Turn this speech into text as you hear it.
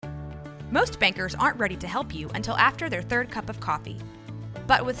Most bankers aren't ready to help you until after their third cup of coffee.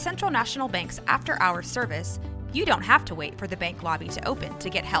 But with Central National Bank's after-hours service, you don't have to wait for the bank lobby to open to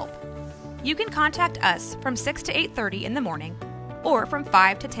get help. You can contact us from 6 to 8:30 in the morning or from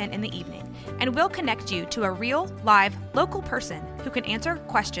 5 to 10 in the evening, and we'll connect you to a real, live, local person who can answer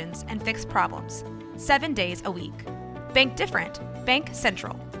questions and fix problems 7 days a week. Bank different. Bank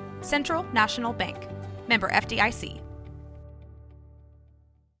Central. Central National Bank. Member FDIC.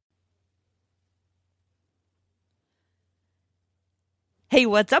 Hey,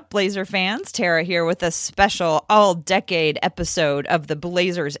 what's up, Blazer fans? Tara here with a special all-decade episode of the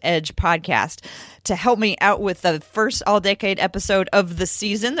Blazers Edge podcast. To help me out with the first all-decade episode of the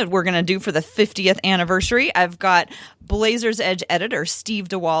season that we're going to do for the 50th anniversary, I've got Blazers Edge editor Steve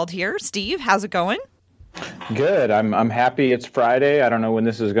DeWald here. Steve, how's it going? Good. I'm happy it's Friday. I don't know when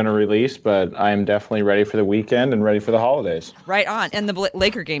this is going to release, but I'm definitely ready for the weekend and ready for the holidays. Right on. And the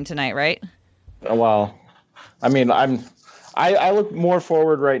Laker game tonight, right? Well, I mean, I look more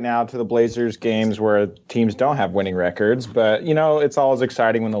forward right now to the Blazers games where teams don't have winning records, but, you know, it's always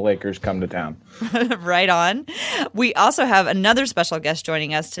exciting when the Lakers come to town. Right on. We also have another special guest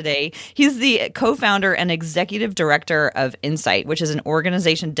joining us today. He's the co-founder and executive director of Incight, which is an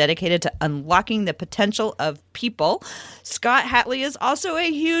organization dedicated to unlocking the potential of people. Scott Hatley is also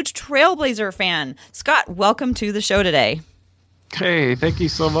a huge Trailblazer fan. Scott, welcome to the show today. Hey, thank you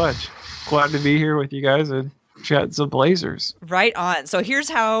so much. Glad to be here with you guys and chat some Blazers. Right on. So here's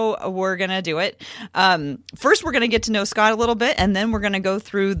how we're going to do it. First, we're going to get to know Scott a little bit, and then we're going to go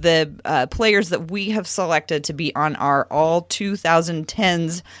through the players that we have selected to be on our all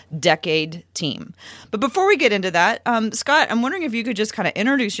 2010s decade team. But before we get into that, Scott, I'm wondering if you could just kind of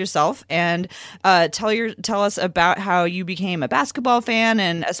introduce yourself and tell us about how you became a basketball fan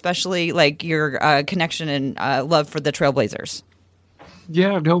and especially like your connection and love for the Trailblazers.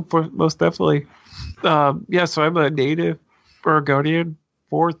 Yeah, no, most definitely. So I'm a native Oregonian,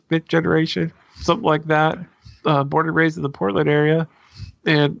 4th, 5th generation, something like that. Born and raised in the Portland area.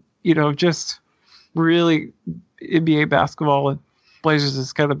 And, you know, just really NBA basketball and Blazers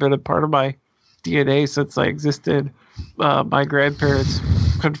has kind of been a part of my DNA since I existed. My grandparents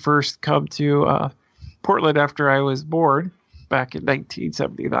could first come to Portland after I was born back in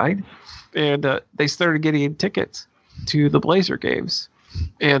 1979. And they started getting tickets to the Blazer games.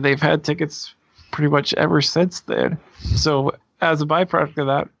 And they've had tickets pretty much ever since then. So as a byproduct of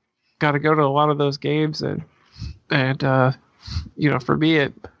that, got to go to a lot of those games. And you know, for me,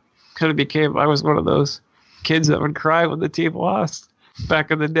 it kind of became, I was one of those kids that would cry when the team lost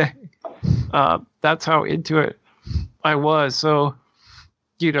back in the day. That's how into it I was. So,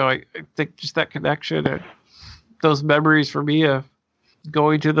 you know, I think just that connection and those memories for me of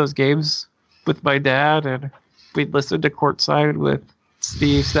going to those games with my dad, and we'd listen to Courtside with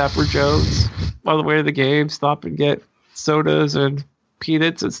Steve Snapper Jones on the way to the game, stop and get sodas and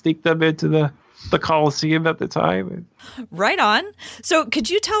peanuts and sneak them into the Coliseum at the time. Right on. So could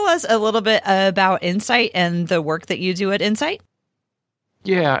you tell us a little bit about Incight and the work that you do at Incight?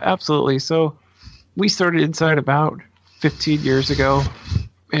 Yeah, absolutely. So we started Incight about 15 years ago,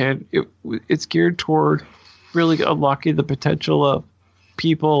 and it's geared toward really unlocking the potential of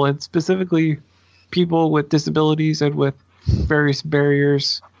people, and specifically people with disabilities and with various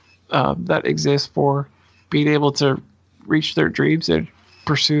barriers that exist for being able to reach their dreams and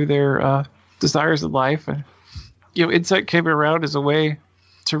pursue their desires in life. And, you know, Incight came around as a way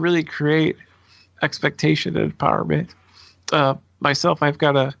to really create expectation and empowerment. Myself, I've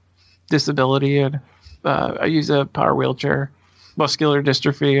got a disability, and I use a power wheelchair, muscular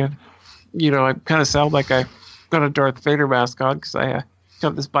dystrophy, and, you know, I kind of sound like I got a Darth Vader mask on because I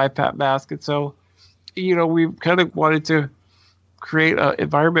got this BiPAP mask. And so, you know, we kind of wanted to create an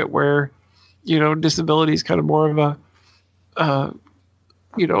environment where, you know, disability is kind of more of a,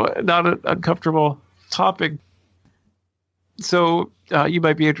 you know, not an uncomfortable topic. So you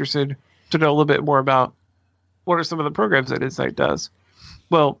might be interested to know a little bit more about what are some of the programs that Incight does.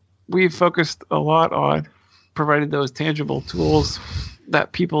 Well, we've focused a lot on providing those tangible tools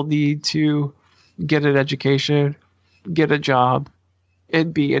that people need to get an education, get a job,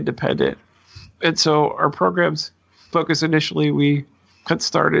 and be independent. And so our programs focus initially, we got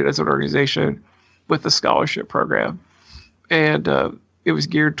started as an organization with a scholarship program. And it was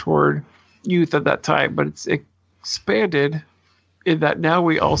geared toward youth at that time, but it's expanded in that now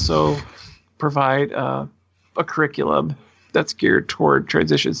we also provide a curriculum that's geared toward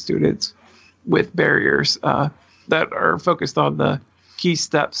transition students with barriers that are focused on the key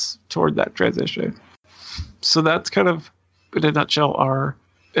steps toward that transition. So that's kind of, in a nutshell, our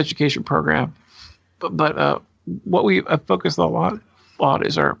education program. But what we have focused a lot on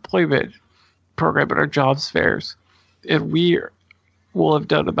is our employment program at our jobs fairs. And we will have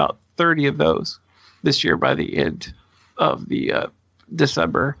done about 30 of those this year by the end of the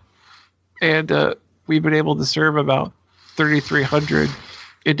December. And we've been able to serve about 3,300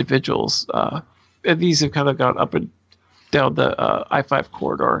 individuals. And these have kind of gone up and down the I-5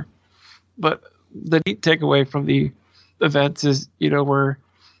 corridor. But the neat takeaway from the events is, where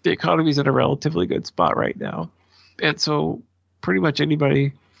the economy's in a relatively good spot right now. And so pretty much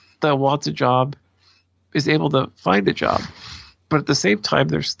anybody that wants a job is able to find a job. But at the same time,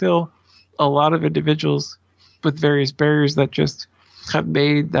 there's still a lot of individuals with various barriers that just have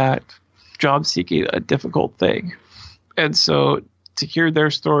made that job seeking a difficult thing. And so to hear their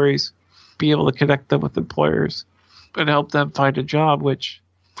stories, be able to connect them with employers and help them find a job, which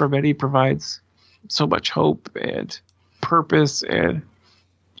for many provides so much hope and purpose and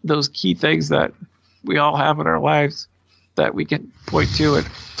those key things that we all have in our lives that we can point to and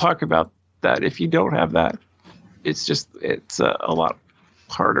talk about, that if you don't have that, it's a lot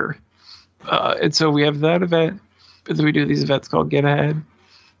harder. And so we have that event, and then we do these events called Get Ahead,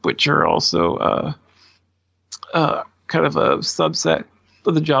 which are also kind of a subset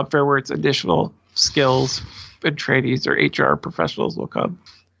of the job fair where it's additional skills and trainees or HR professionals will come.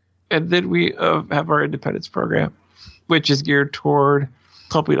 And then we have our independence program, which is geared toward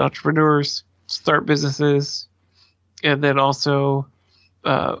helping entrepreneurs start businesses. And then also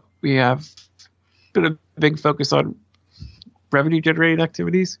we have been a big focus on revenue generating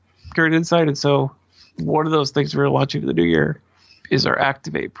activities here at Incight. And so one of those things we're launching in the new year is our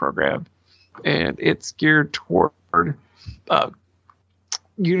Activate program. And it's geared toward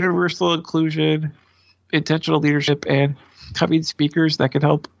universal inclusion, intentional leadership, and having speakers that can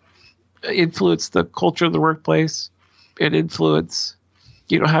help influence the culture of the workplace and influence,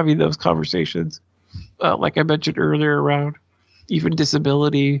 having those conversations, like I mentioned earlier, around even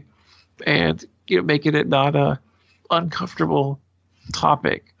disability and, making it not a uncomfortable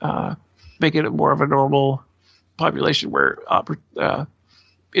topic, making it more of a normal population where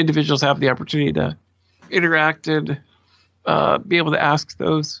individuals have the opportunity to interact and be able to ask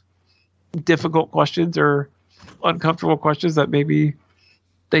those difficult questions or uncomfortable questions that maybe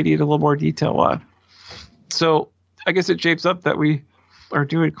they need a little more detail on. So I guess it shapes up that we are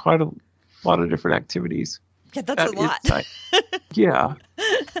doing quite a lot of different activities. Yeah, that's a lot. Yeah.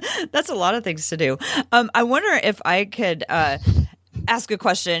 That's a lot of things to do. I wonder if I could ask a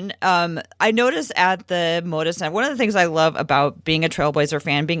question. I noticed at the Moda Center, one of the things I love about being a Trailblazer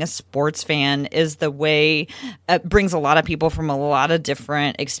fan, being a sports fan, is the way it brings a lot of people from a lot of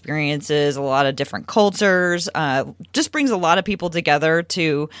different experiences, a lot of different cultures, just brings a lot of people together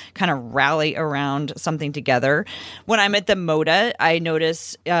to kind of rally around something together. When I'm at the Moda, I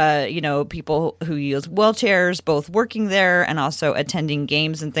notice, people who use wheelchairs, both working there and also attending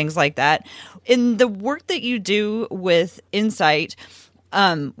games and things like that. In the work that you do with Incight,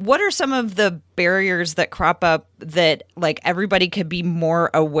 what are some of the barriers that crop up that everybody could be more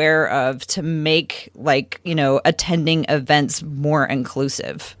aware of to make attending events more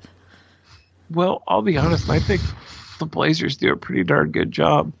inclusive? Well, I'll be honest. I think the Blazers do a pretty darn good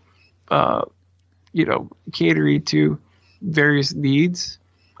job, catering to various needs.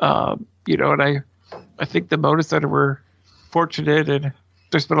 And I think the Moda Center, we're fortunate, and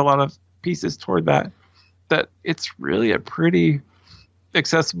there's been a lot of pieces toward that it's really a pretty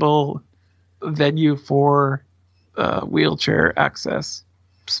accessible venue for wheelchair access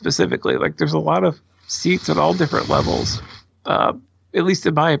specifically. There's a lot of seats at all different levels, at least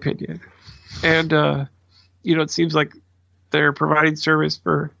in my opinion. And, it seems like they're providing service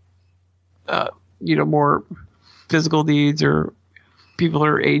for, more physical needs or people who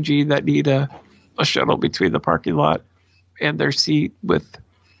are aging that need a shuttle between the parking lot and their seat with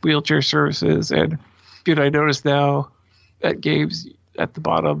wheelchair services. And, I notice now at games at the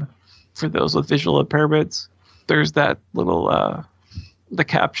bottom, for those with visual impairments, there's that little, the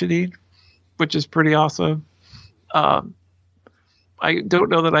captioning, which is pretty awesome. I don't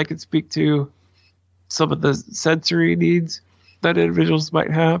know that I can speak to some of the sensory needs that individuals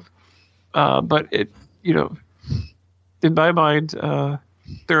might have. But it, in my mind,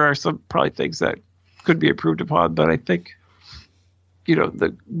 there are some probably things that could be improved upon, but I think,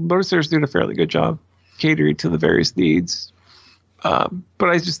 the Moda Center is doing a fairly good job catering to the various needs. But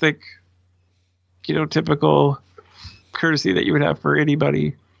I just think, typical courtesy that you would have for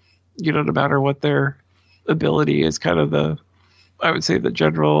anybody, no matter what their ability is, kind of I would say the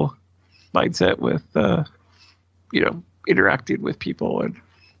general mindset with, interacting with people and,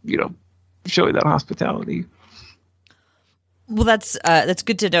 showing that hospitality. Well, that's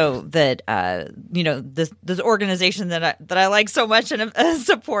good to know that this organization that I like so much and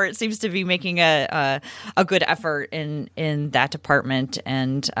support seems to be making a good effort in that department,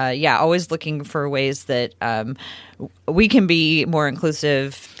 and always looking for ways that we can be more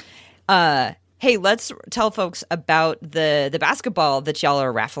inclusive. Hey, let's tell folks about the basketball that y'all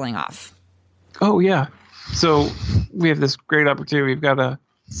are raffling off. Oh yeah, so we have this great opportunity. We've got a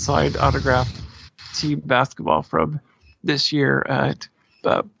signed autographed team basketball from this year.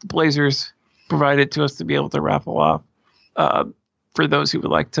 The Blazers provided to us to be able to raffle off for those who would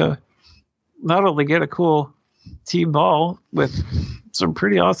like to not only get a cool team ball with some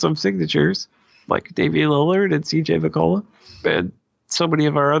pretty awesome signatures like Damian Lillard and CJ McCollum and so many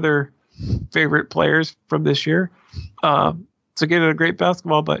of our other favorite players from this year. So get a great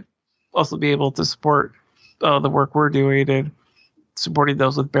basketball, but also be able to support the work we're doing and supporting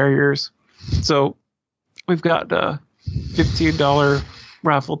those with barriers. So we've got $15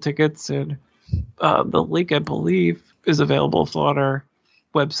 raffle tickets, and the link, I believe, is available on our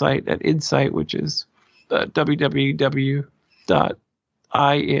website at Incight, which is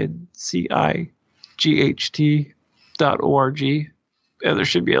www.incight.org. And there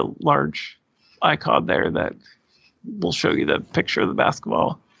should be a large icon there that will show you the picture of the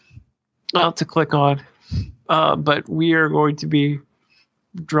basketball to click on. But we are going to be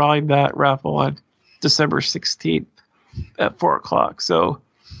drawing that raffle on December 16th at 4:00. So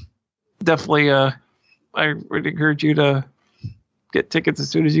definitely, I would encourage you to get tickets as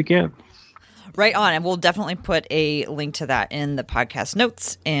soon as you can. Right on. And we'll definitely put a link to that in the podcast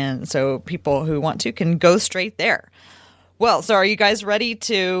notes. And so people who want to can go straight there. Well, so are you guys ready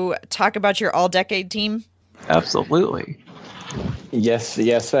to talk about your all-decade team? Absolutely. Yes,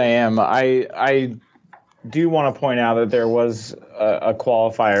 I am. I do want to point out that there was a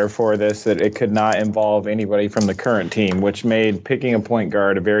qualifier for this, that it could not involve anybody from the current team, which made picking a point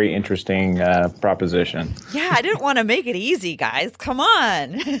guard a very interesting proposition. Yeah, I didn't want to make it easy, guys. Come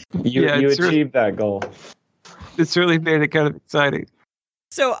on. You achieved that goal. It's really made it kind of exciting.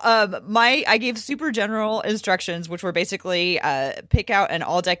 So I gave super general instructions, which were basically pick out an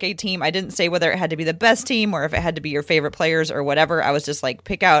all-decade team. I didn't say whether it had to be the best team or if it had to be your favorite players or whatever. I was just like,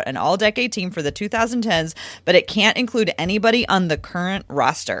 pick out an all-decade team for the 2010s, but it can't include anybody on the current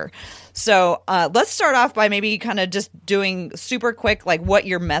roster. So let's start off by maybe kind of just doing super quick, like what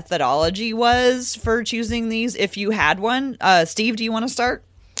your methodology was for choosing these, if you had one. Steve, do you want to start?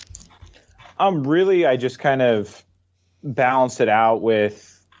 Really, I just kind of balance it out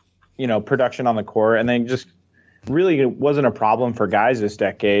with, production on the court, and then just really it wasn't a problem for guys this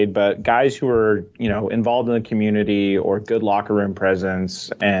decade, but guys who are, involved in the community or good locker room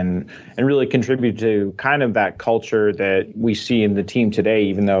presence and really contribute to kind of that culture that we see in the team today,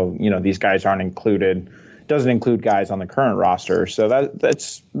 even though, these guys aren't included, doesn't include guys on the current roster. So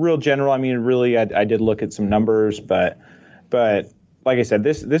that's real general. I mean, really, I did look at some numbers, but like I said,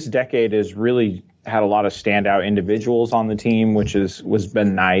 this decade has really had a lot of standout individuals on the team, which was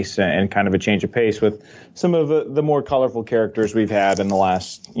been nice and kind of a change of pace with some of the more colorful characters we've had in the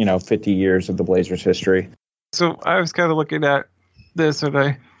last 50 years of the Blazers history. So I was kind of looking at this, and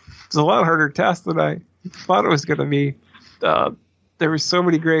it's a lot harder task than I thought it was going to be. There were so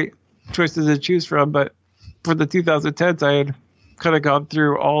many great choices to choose from, but for the 2010s, I had kind of gone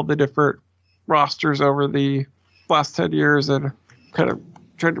through all the different rosters over the last 10 years and kind of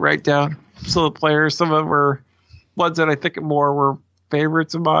tried to write down some of the players. Some of them were ones that I think more were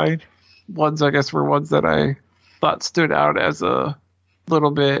favorites of mine. Ones, I guess, were ones that I thought stood out as a little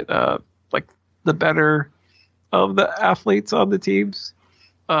bit like the better of the athletes on the teams.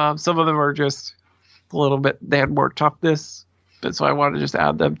 Some of them are just a little bit, they had more toughness, but so I wanted to just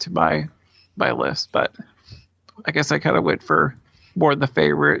add them to my list. But I guess I kind of went for more the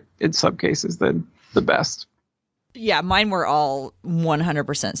favorite in some cases than the best. Yeah, mine were all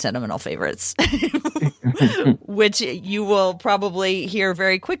 100% sentimental favorites, which you will probably hear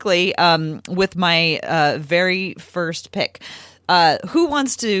very quickly with my very first pick. Who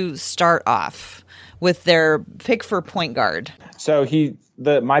wants to start off with their pick for point guard? So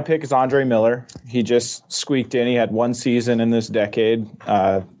my pick is Andre Miller. He just squeaked in. He had one season in this decade,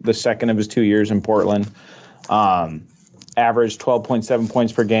 the second of his 2 years in Portland. Averaged 12.7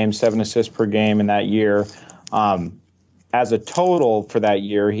 points per game, 7 assists per game in that year. As a total for that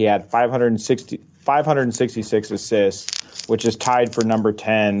year, he had 566 assists, which is tied for number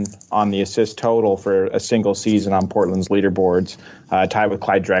 10 on the assist total for a single season on Portland's leaderboards, tied with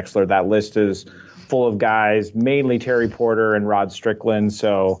Clyde Drexler. That list is full of guys, mainly Terry Porter and Rod Strickland.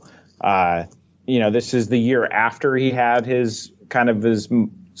 So, this is the year after he had his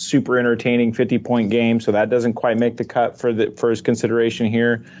super entertaining 50-point game, so that doesn't quite make the cut for his consideration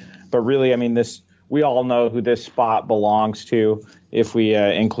here. But really, I mean, we all know who this spot belongs to if we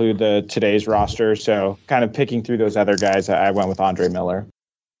include today's roster. So kind of picking through those other guys, I went with Andre Miller.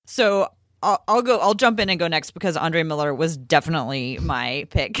 So I'll jump in and go next because Andre Miller was definitely my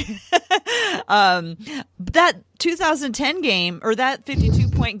pick. That 2010 game, or that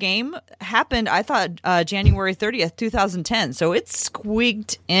 52-point game, happened, I thought, January 30th, 2010. So it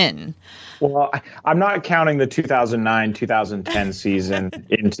squeaked in. Well, I'm not counting the 2009-2010 season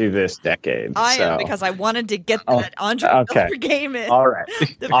into this decade. I am, because I wanted to get that Andre Miller game in. All right.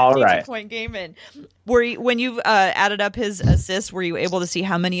 The 52-point game in. When you added up his assists, were you able to see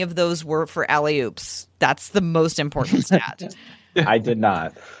how many of those were for alley-oops? That's the most important stat. I did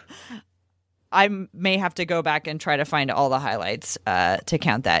not. I may have to go back and try to find all the highlights to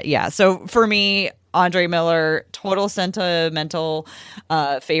count that. Yeah. So for me, Andre Miller, total sentimental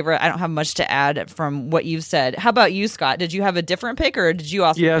favorite. I don't have much to add from what you've said. How about you, Scott? Did you have a different pick, or did you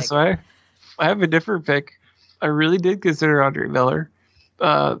also pick? So I have a different pick. I really did consider Andre Miller,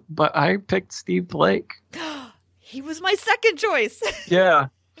 but I picked Steve Blake. He was my second choice. Yeah.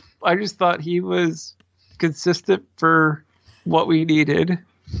 I just thought he was consistent for what we needed.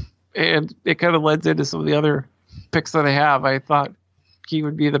 And it kind of lends into some of the other picks that I have. I thought he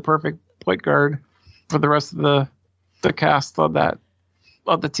would be the perfect point guard for the rest of the cast on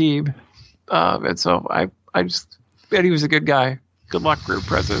the team. And so and he was a good guy, good locker room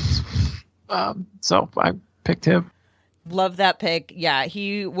presence. So I picked him. Love that pick. Yeah,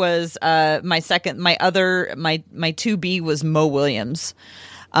 he was my second. My 2B was Mo Williams.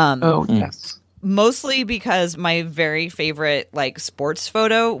 Yes. Mostly because my very favorite sports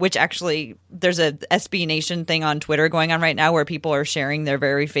photo, which actually there's a SB Nation thing on Twitter going on right now where people are sharing their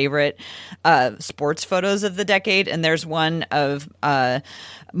very favorite sports photos of the decade, and there's one of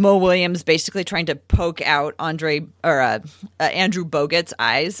Mo Williams basically trying to poke out Andrew Bogut's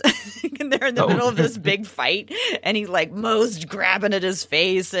eyes, and they're in the middle of this big fight, and he Mo's grabbing at his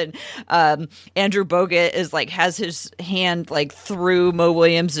face, and Andrew Bogut is has his hand through Mo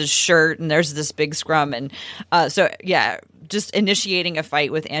Williams's shirt, and there's this big scrum, and just initiating a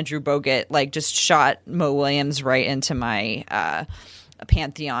fight with Andrew Bogut just shot Mo Williams right into my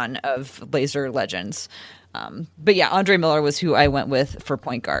pantheon of Blazer legends. But yeah, Andre Miller was who I went with for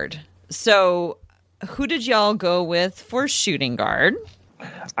point guard. So who did y'all go with for shooting guard?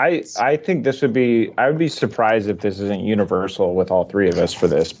 I think I would be surprised if this isn't universal with all three of us for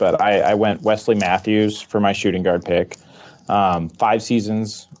this, but I went Wesley Matthews for my shooting guard pick. 5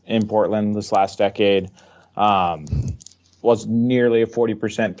 seasons in Portland this last decade. Was nearly a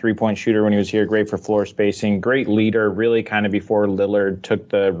 40% three-point shooter when he was here. Great for floor spacing. Great leader, really kind of before Lillard took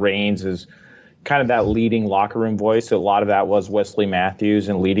the reins as kind of that leading locker room voice. A lot of that was Wesley Matthews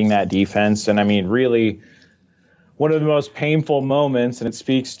and leading that defense. And, I mean, really one of the most painful moments, and it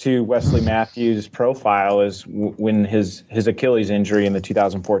speaks to Wesley Matthews' profile, is when his Achilles injury in the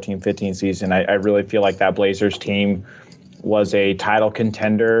 2014-15 season. I really feel like that Blazers team was a title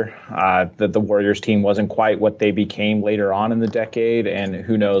contender, that the Warriors team wasn't quite what they became later on in the decade, and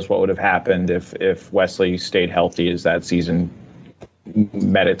who knows what would have happened if Wesley stayed healthy as that season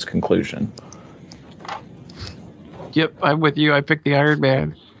met its conclusion. Yep, I'm with you. I picked the Iron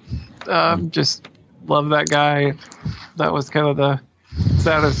Man. Just love that guy. That was kind of the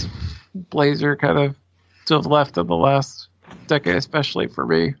saddest Blazer kind of to have left in the last decade, especially for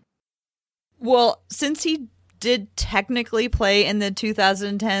me. Well, since he did technically play in the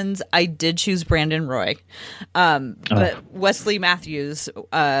 2010s, I did choose Brandon Roy. But Wesley Matthews,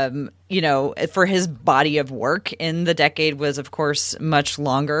 for his body of work in the decade was, of course, much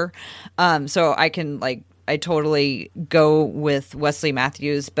longer. So I totally go with Wesley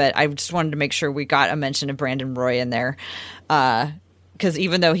Matthews, but I just wanted to make sure we got a mention of Brandon Roy in there. Because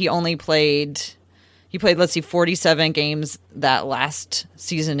even though he only played, 47 games that last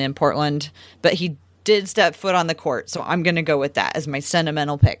season in Portland, but he did step foot on the court, so I'm going to go with that as my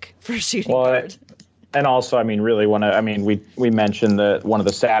sentimental pick for shooting guard. And also, I mean, really we mentioned one of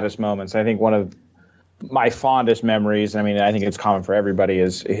the saddest moments. I think one of my fondest memories, I mean, I think it's common for everybody,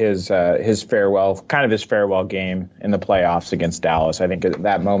 is his farewell game in the playoffs against Dallas. I think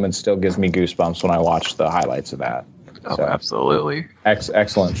that moment still gives me goosebumps when I watch the highlights of that. Oh, so, absolutely.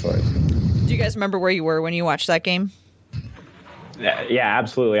 Excellent choice. Do you guys remember where you were when you watched that game? Yeah,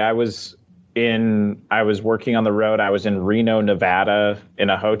 absolutely. I was working on the road. I was in Reno, Nevada in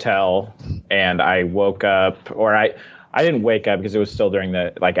a hotel, and I woke up, or I didn't wake up because it was still during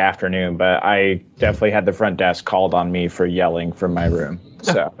the afternoon, but I definitely had the front desk called on me for yelling from my room.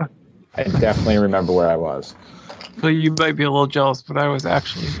 So I definitely remember where I was. Well, you might be a little jealous, but I was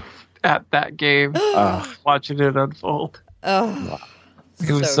actually at that game watching it unfold. Oh,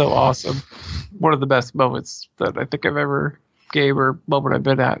 it was so awesome. One of the best moments that I think I've ever game or moment I've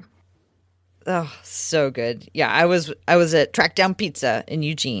been at. Oh, so good. Yeah, I was at Track Down Pizza in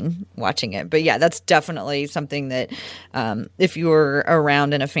Eugene watching it. But yeah, that's definitely something that if you were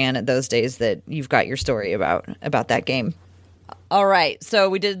around and a fan at those days, that you've got your story about that game. All right, so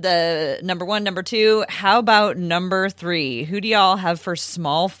we did the number 1, number 2. How about number 3? Who do y'all have for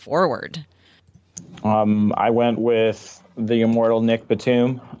small forward? I went with the immortal Nic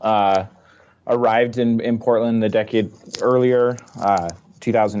Batum. Arrived in Portland the decade earlier.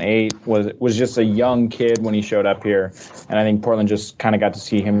 2008 was just a young kid when he showed up here, and I think Portland just kind of got to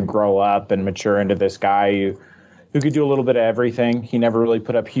see him grow up and mature into this guy who could do a little bit of everything. He never really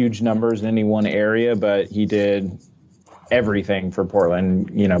put up huge numbers in any one area, but he did everything for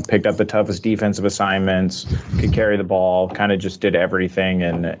Portland. You know, picked up the toughest defensive assignments, could carry the ball, kind of just did everything,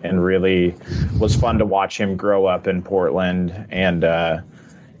 and really was fun to watch him grow up in Portland. And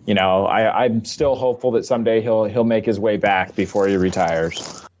you know, I'm still hopeful that someday he'll make his way back before he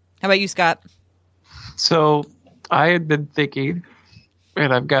retires. How about you, Scott? So I had been thinking,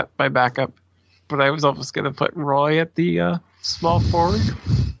 and I've got my backup, but I was almost going to put Roy at the small forward.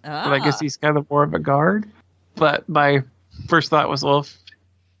 But I guess he's kind of more of a guard. But my first thought was, well,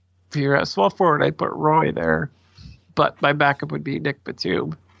 if you're at small forward, I'd put Roy there. But my backup would be Nic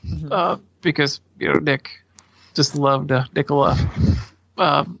Batum. Because, you know, Nick just loved Nicola.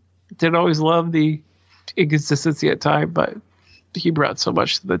 Didn't always love the inconsistency at time, but he brought so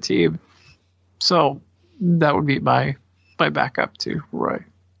much to the team. So that would be my backup to Roy.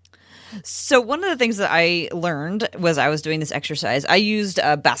 So one of the things that I learned was I was doing this exercise. I used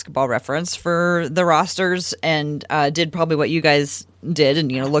a Basketball Reference for the rosters and did probably what you guys did,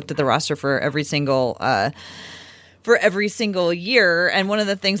 and looked at the roster for every single year. And one of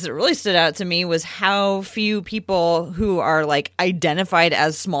the things that really stood out to me was how few people who are like identified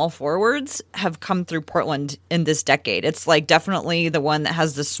as small forwards have come through Portland in this decade. It's like definitely the one that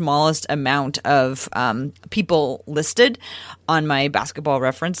has the smallest amount of people listed on my Basketball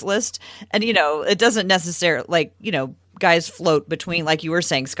Reference list. And, it doesn't necessarily guys float between, like you were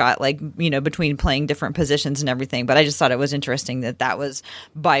saying, Scott, between playing different positions and everything. But I just thought it was interesting that was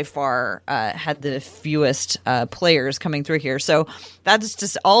by far had the fewest players coming through here. So that's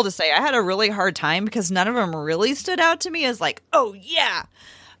just all to say I had a really hard time because none of them really stood out to me as like, oh, yeah.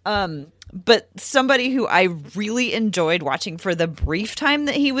 But somebody who I really enjoyed watching for the brief time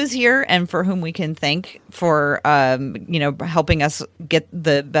that he was here and for whom we can thank for, helping us get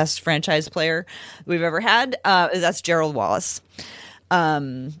the best franchise player we've ever had, that's Gerald Wallace.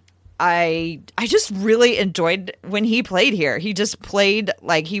 I just really enjoyed when he played here. He just played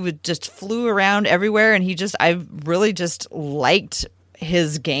like he would just flew around everywhere, and I really just liked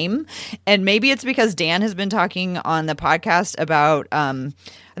his game. And maybe it's because Dan has been talking on the podcast about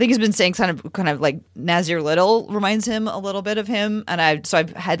I think he's been saying kind of like Nasir Little reminds him a little bit of him, and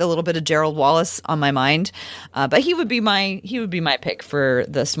I've had a little bit of Gerald Wallace on my mind, but he would be my pick for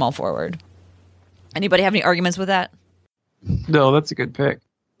the small forward. Anybody have any arguments with that? No, that's a good pick.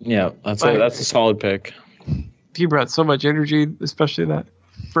 Yeah, that's a solid pick. He brought so much energy, especially that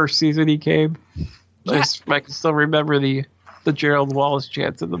first season he came. Yeah. I can still remember the Ger-ald Wallace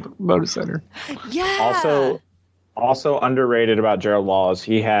chants in the Moda Center. Yeah. Also underrated about Gerald Wallace,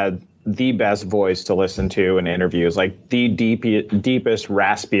 he had the best voice to listen to in interviews, like the deepest,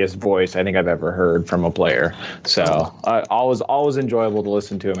 raspiest voice I think I've ever heard from a player. So always enjoyable to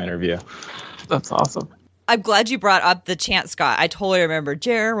listen to him interview. That's awesome. I'm glad you brought up the chant, Scott. I totally remember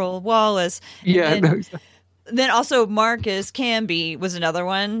Ger-ald Wallace. Yeah, exactly. Then also Marcus Camby was another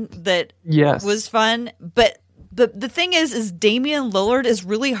one that was fun. But the thing is Damian Lillard is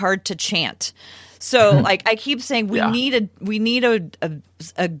really hard to chant. So I keep saying we need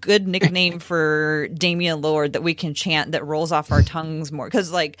a good nickname for Damian Lillard that we can chant that rolls off our tongues more,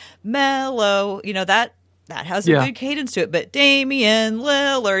 because like mellow, that has a good cadence to it. But Damian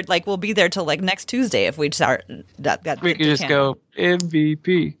Lillard, we'll be there till like next Tuesday if we start that. We can just go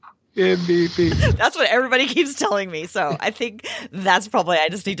MVP. That's what everybody keeps telling me. So I think that's probably I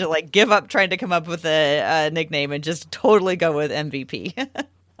just need to give up trying to come up with a nickname and just totally go with MVP.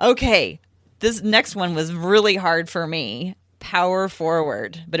 Okay. This next one was really hard for me, power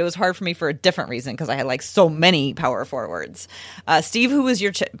forward, but it was hard for me for a different reason because I had so many power forwards. Steve, who was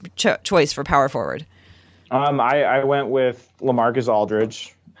your choice for power forward? I went with LaMarcus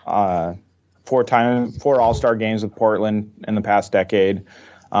Aldridge, 4 All-Star games with Portland in the past decade.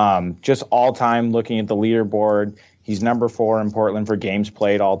 Just all time looking at the leaderboard, He's number 4 in Portland for games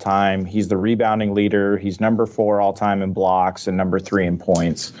played all time. He's the rebounding leader. He's number 4 all time in blocks and number 3 in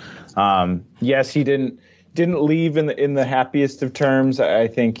points. Yes, he didn't leave in the happiest of terms. I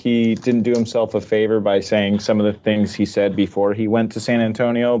think he didn't do himself a favor by saying some of the things he said before he went to San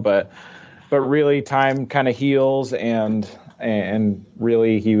Antonio. But really, time kind of heals, and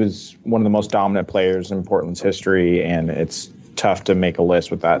really, he was one of the most dominant players in Portland's history. And it's tough to make a list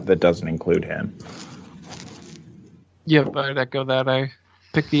with that doesn't include him. Yep, I'd echo that. I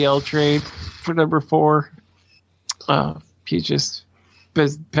picked the L trade for number 4. He just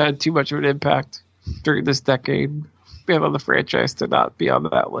has had too much of an impact during this decade and on the franchise to not be on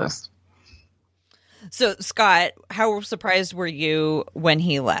that list. So, Scott, how surprised were you when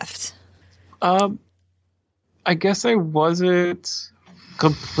he left? I guess I wasn't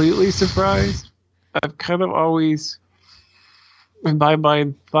completely surprised. I've kind of always, in my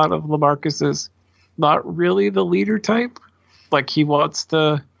mind, thought of LaMarcus as not really the leader type. Like, he wants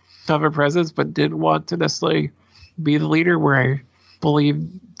to have a presence, but didn't want to necessarily be the leader, where I believe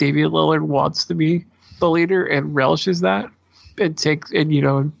Damian Lillard wants to be the leader and relishes that and takes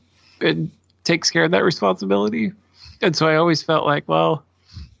care of that responsibility. And so I always felt like, well,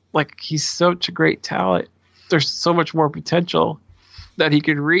 like, he's such a great talent. There's so much more potential that he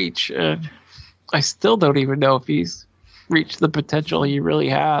could reach. And I still don't even know if he's reached the potential he really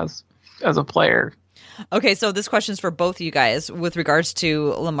has as a player. Okay, so this question's for both of you guys with regards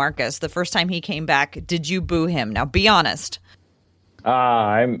to LaMarcus. The first time he came back, did you boo him? Now, be honest.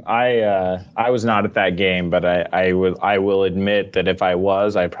 I was not at that game, but I will admit that if I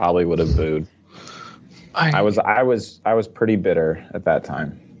was, I probably would have booed. I was pretty bitter at that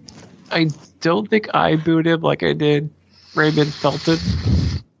time. I don't think I booed him like I did Raymond Felton.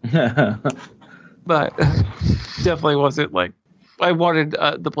 But definitely wasn't like, I wanted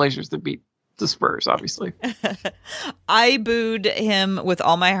the Blazers to beat the Spurs, obviously. I booed him with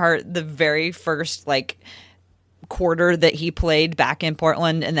all my heart the very first quarter that he played back in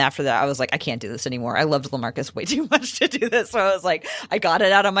Portland, and after that I was like, I can't do this anymore. I loved LaMarcus way too much to do this, so I was like, I got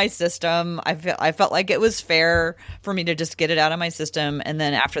it out of my system. I felt like it was fair for me to just get it out of my system, and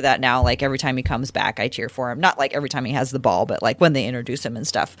then after that, now every time he comes back, I cheer for him. Not every time he has the ball, but when they introduce him and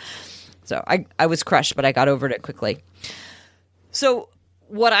stuff. So I was crushed, but I got over it quickly. So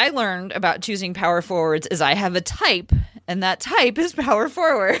what I learned about choosing power forwards is I have a type, and that type is power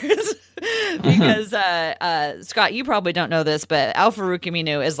forwards. Because Scott, you probably don't know this, but Al-Farouq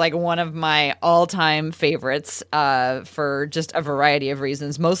Aminu is one of my all-time favorites for just a variety of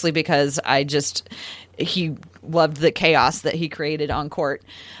reasons. Mostly because he loved the chaos that he created on court.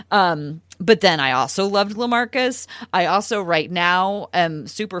 But then I also loved LaMarcus. I also right now am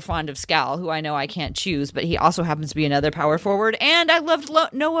super fond of Scal, who I know I can't choose, but he also happens to be another power forward. And I loved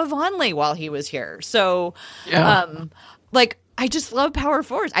Noah Vonleh while he was here. So, yeah. I just love power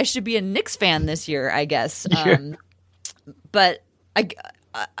forwards. I should be a Knicks fan this year, I guess. But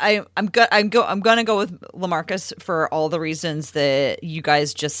I'm gonna go with LaMarcus for all the reasons that you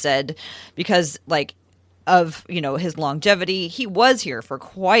guys just said, because of his longevity. He was here for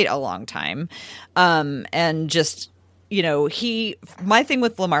quite a long time, and just my thing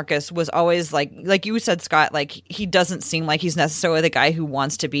with LaMarcus was always like you said, Scott, he doesn't seem like he's necessarily the guy who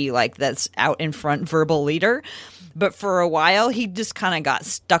wants to be that's out in front verbal leader. But for a while, he just kind of got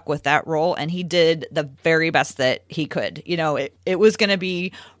stuck with that role, and he did the very best that he could. It was going to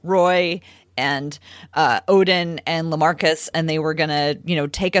be Roy and Odin and LaMarcus, and they were going to,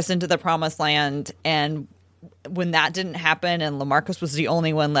 take us into the promised land. And when that didn't happen and LaMarcus was the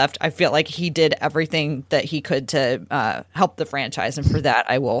only one left, I feel like he did everything that he could to help the franchise. And for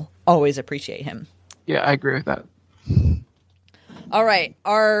that, I will always appreciate him. Yeah, I agree with that. All right,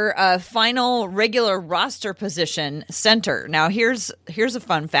 our final regular roster position, center. Now, here's a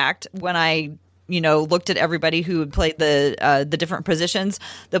fun fact. When I looked at everybody who had played the different positions,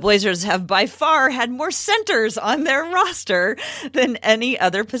 the Blazers have by far had more centers on their roster than any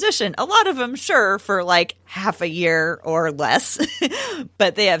other position. A lot of them, sure, for half a year or less,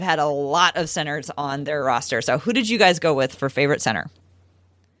 but they have had a lot of centers on their roster. So who did you guys go with for favorite center?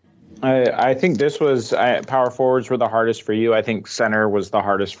 I think this was power forwards were the hardest for you. I think center was the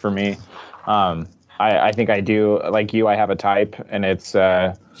hardest for me. I think I do, like you, I have a type, and it's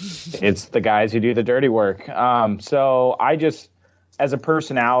the guys who do the dirty work. So I just, as a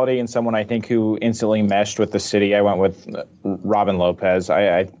personality and someone I think who instantly meshed with the city, I went with Robin Lopez.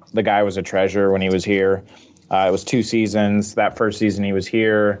 The guy was a treasure when he was here. It was 2 seasons. That first season he was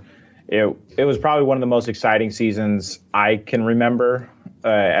here, it was probably one of the most exciting seasons I can remember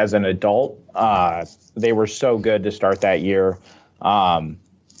as an adult. They were so good to start that year.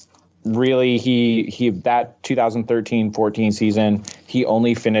 really, he that 2013-14 season, he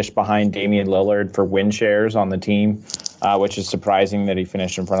only finished behind Damian Lillard for win shares on the team, which is surprising that he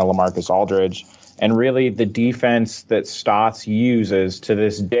finished in front of LaMarcus Aldridge. And really, the defense that Stotts uses to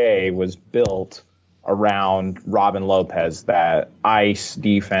this day was built around Robin Lopez, that ice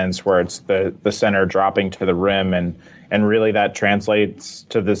defense where it's the center dropping to the rim, and really that translates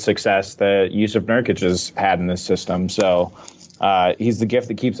to the success that Yusuf Nurkic has had in this system. So he's the gift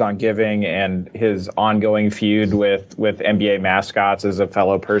that keeps on giving, and his ongoing feud with NBA mascots as a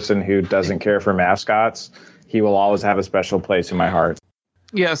fellow person who doesn't care for mascots, he will always have a special place in my heart.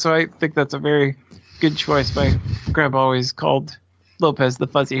 Yeah, so I think that's a very good choice. My grandpa always called Lopez the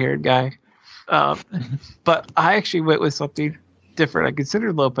fuzzy-haired guy. But I actually went with something different. I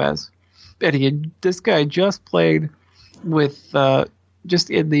considered Lopez. And this guy just played with just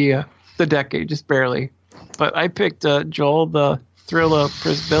in the decade, just barely. But I picked Joel the Thriller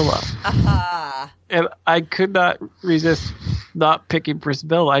Pryzbilla. And I could not resist not picking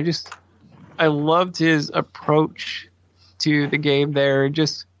Pryzbilla. I loved his approach to the game there, and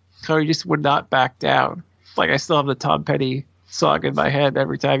just how he just would not back down. Like, I still have the Tom Petty song in my head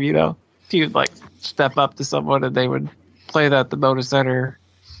every time, he would like step up to someone and they would play that at the Moda Center.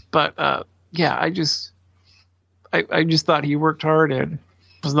 But yeah, I just thought he worked hard and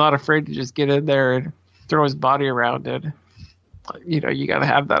was not afraid to just get in there and throw his body around it. You got to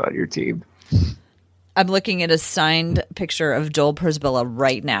have that on your team. I'm looking at a signed picture of Joel Pryzbilla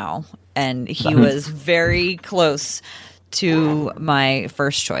right now, and he was very close to my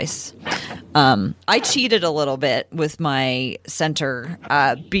first choice. I cheated a little bit with my center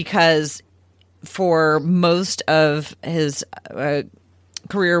because for most of his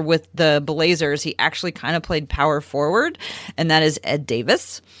career with the Blazers, he actually kind of played power forward, and that is Ed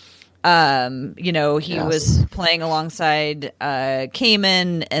Davis. He was playing alongside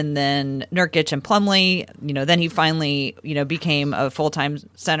Kaman and then Nurkic and Plumlee. Then he finally, became a full-time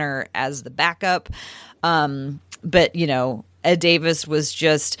center as the backup. But Ed Davis was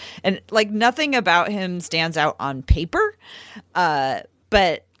just, and like nothing about him stands out on paper.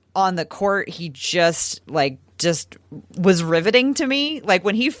 But on the court, he just was riveting to me. Like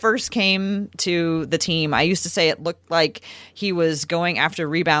when he first came to the team, I used to say it looked like he was going after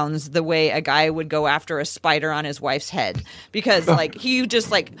rebounds the way a guy would go after a spider on his wife's head, because like he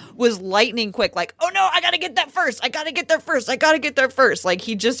just like was lightning quick, like, oh no, I gotta get that first. I gotta get there first. Like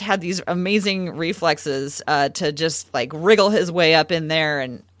he just had these amazing reflexes to just like wriggle his way up in there.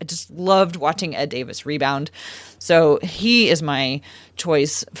 And I just loved watching Ed Davis rebound. So he is my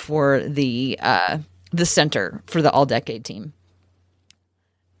choice for the center for the all-decade team.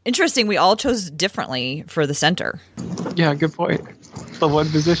 Interesting, we all chose differently for the center. Yeah, good point. The one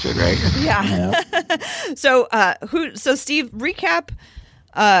position, right? Yeah. So Steve, recap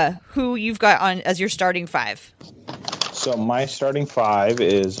who you've got on as your starting five. So my starting five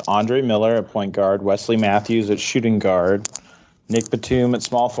is Andre Miller at point guard, Wesley Matthews at shooting guard, Nic Batum at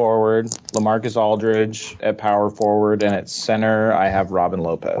small forward, LaMarcus Aldridge at power forward, and at center I have Robin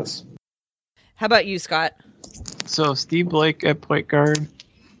Lopez. How about you, Scott? So Steve Blake at point guard,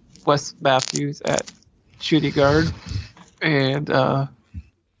 Wes Matthews at shooting guard, and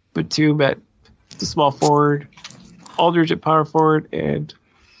Batum at the small forward, Aldridge at power forward, and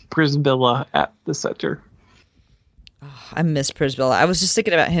Pryzbilla at the center. Oh, I miss Pryzbilla. I was just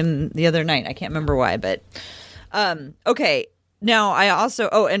thinking about him the other night. I can't remember why, but okay. Now, I also,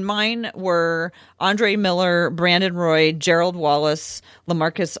 and mine were Andre Miller, Brandon Roy, Gerald Wallace,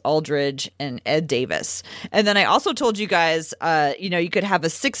 LaMarcus Aldridge, and Ed Davis. And then I also told you guys, you could have a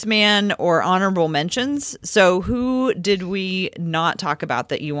 6-man or honorable mentions. So who did we not talk about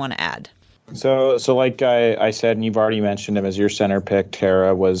that you want to add? So like I said, and you've already mentioned him as your center pick,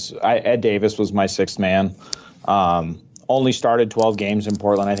 Tara, Ed Davis was my 6th man. Only started 12 games in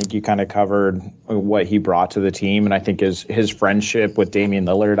Portland. I think you kind of covered what he brought to the team. And I think his friendship with Damian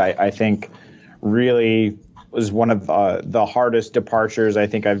Lillard, I think really was one of the hardest departures I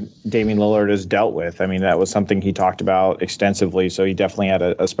think Damian Lillard has dealt with. I mean, that was something he talked about extensively. So he definitely had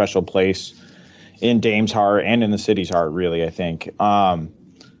a special place in Dame's heart and in the city's heart, really, I think.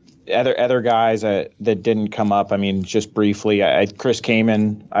 Other guys that didn't come up. I mean, just briefly, Chris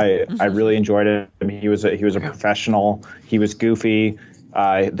Kaman. I really enjoyed it. I mean, he was a professional. He was goofy.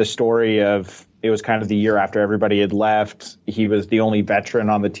 The story of it was kind of the year after everybody had left. He was the only veteran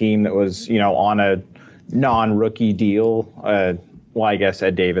on the team that was on a non-rookie deal. Well, I guess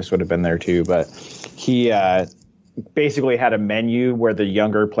Ed Davis would have been there too, but he basically had a menu where the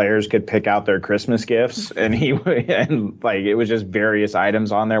younger players could pick out their Christmas gifts, and it was just various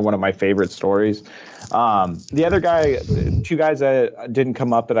items on there. One of my favorite stories. The other guy, two guys that didn't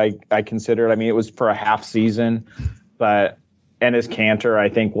come up that I considered. I mean, it was for a half season, but Enes Kanter, I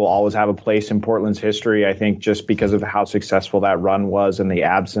think, will always have a place in Portland's history. I think just because of how successful that run was and the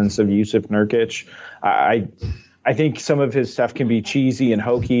absence of Yusuf Nurkic. I think some of his stuff can be cheesy and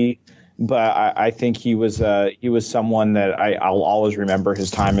hokey, but I think he was someone that I'll always remember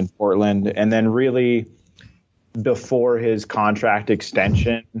his time in Portland. And then really before his contract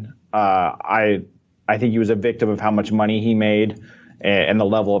extension, I think he was a victim of how much money he made and the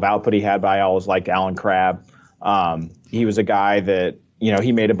level of output he had. But I always liked Allen Crabbe. He was a guy that,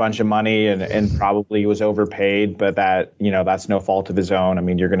 he made a bunch of money and probably was overpaid, but that's no fault of his own. I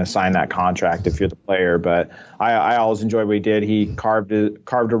mean, you're going to sign that contract if you're the player, but I always enjoyed what he did. He carved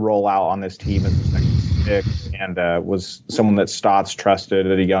a role out on this team as the second pick and was someone that Stotts trusted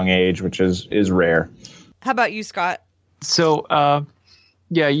at a young age, which is rare. How about you, Scott? So,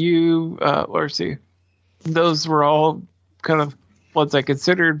 let's see. Those were all kind of ones I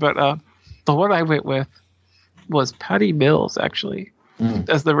considered, but the one I went with was Patty Mills, actually,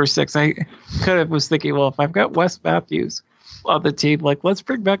 as number 6. I kind of was thinking, well, if I've got Wes Matthews on the team, let's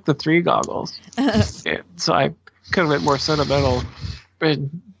bring back the 3 goggles. And so I kind of went more sentimental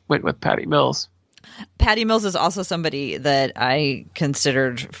and went with Patty Mills. Patty Mills is also somebody that I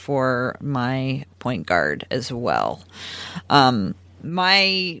considered for my point guard as well.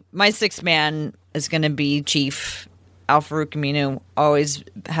 My 6th man is going to be Chief Al-Farouq Aminu. Always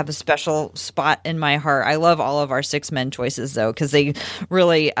have a special spot in my heart. I love all of our 6 men choices though, because they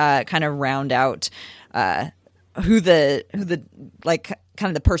really kind of round out who the kind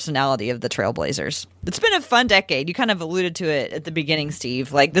of the personality of the Trailblazers. It's been a fun decade. You kind of alluded to it at the beginning,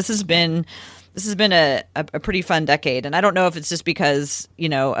 Steve. This has been a pretty fun decade, and I don't know if it's just because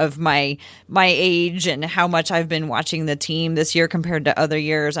of my age and how much I've been watching the team this year compared to other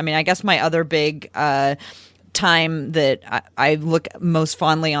years. I mean, I guess my other big time that I look most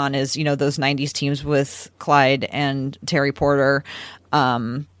fondly on is those 90s teams with Clyde and Terry Porter.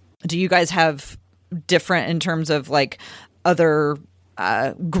 Do you guys have different in terms of other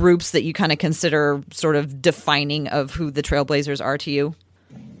groups that you kind of consider sort of defining of who the Trailblazers are to you?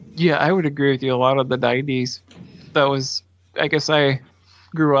 Yeah, I would agree with you. A lot of the 90s, that was, I guess I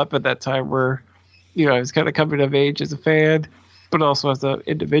grew up at that time where, I was kind of coming of age as a fan, but also as an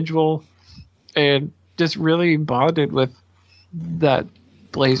individual, and just really bonded with that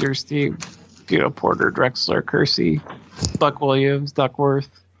Blazers team. Porter, Drexler, Kersey, Buck Williams, Duckworth,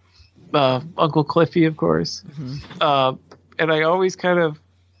 Uncle Cliffy, of course. Mm-hmm. And I always kind of,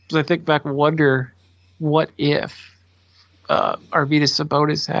 as I think back, wonder what if Arvydas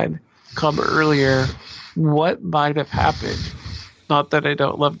Sabonis had come earlier, what might have happened? Not that I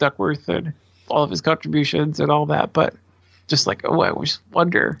don't love Duckworth and all of his contributions and all that, but just I always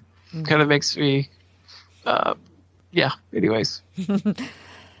wonder. Mm-hmm. Kind of makes me, anyways.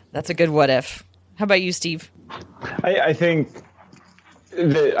 That's a good what if. How about you, Steve? I think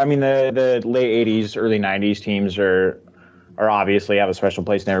the late 80s, early 90s teams are obviously have a special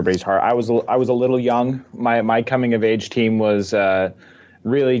place in everybody's heart. I was a little young. My coming of age team was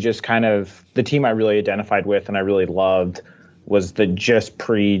really just kind of the team I really identified with and I really loved was the just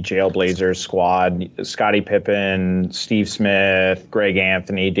pre-Jailblazers squad. Scottie Pippen, Steve Smith, Greg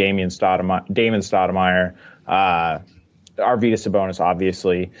Anthony, Damon Stoudemire, Arvydas Sabonis,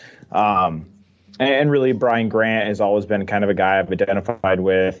 obviously. And really, Brian Grant has always been kind of a guy I've identified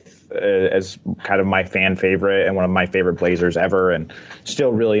with as kind of my fan favorite and one of my favorite Blazers ever, and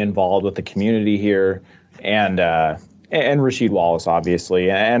still really involved with the community here. And Rasheed Wallace, obviously.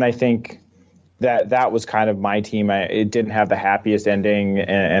 And I think that was kind of my team. It didn't have the happiest ending,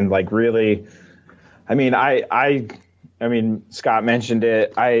 and really, I mean, Scott mentioned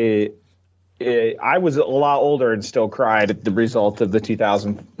it. I was a lot older and still cried at the result of the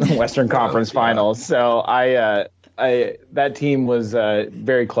 2000 Western Conference Finals. So that team was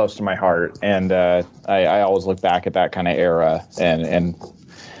very close to my heart, and I always look back at that kind of era and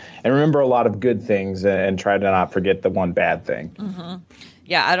remember a lot of good things and try to not forget the one bad thing. Mm-hmm.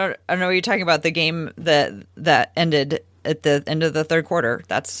 Yeah, I don't know what you're talking about. The game that ended at the end of the third quarter.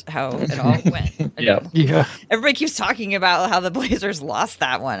 That's how it all went. Yeah. Everybody keeps talking about how the Blazers lost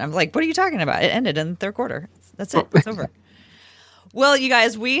that one. I'm like, what are you talking about? It ended in the third quarter. That's it. It's over. Well, you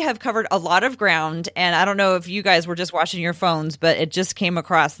guys, we have covered a lot of ground, and I don't know if you guys were just watching your phones, but it just came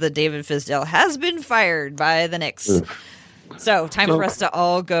across that David Fizdale has been fired by the Knicks. So time for us to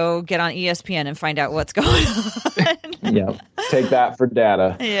all go get on ESPN and find out what's going on. Yeah, take that for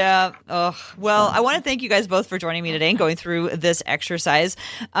data. Yeah. Oh, well, I want to thank you guys both for joining me today and going through this exercise.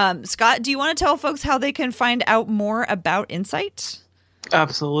 Scott, do you want to tell folks how they can find out more about Incight?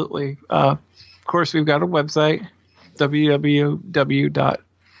 Absolutely. Of course, we've got a website,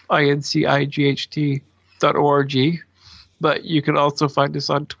 www.incight.org. But you can also find us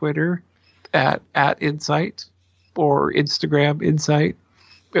on Twitter at Incight or Instagram Incight.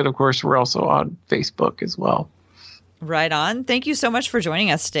 And of course, we're also on Facebook as well. Right on. Thank you so much for joining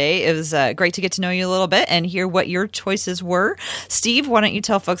us today. It was great to get to know you a little bit and hear what your choices were. Steve, why don't you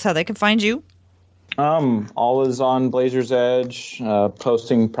tell folks how they can find you? Always on Blazers Edge,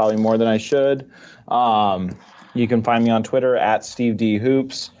 posting probably more than I should. You can find me on Twitter at Steve D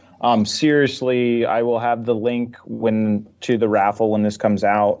Hoops. Seriously, I will have the link to the raffle when this comes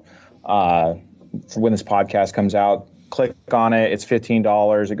out, when this podcast comes out. Click on it. It's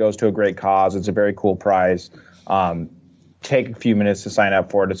 $15. It goes to a great cause. It's a very cool prize. Take a few minutes to sign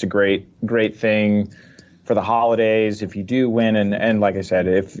up for it. It's a great thing for the holidays. If you do win, and like I said,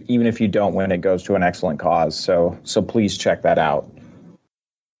 even if you don't win, it goes to an excellent cause. So please check that out.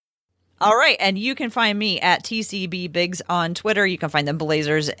 All right, and you can find me at TCB Biggs on Twitter. You can find the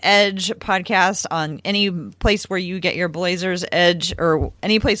Blazers Edge podcast on any place where you get your Blazers Edge or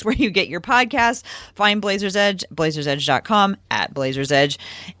any place where you get your podcast. Find Blazers Edge, blazersedge.com, at Blazers Edge,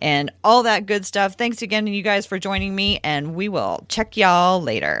 and all that good stuff. Thanks again to you guys for joining me, and we will check y'all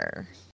later.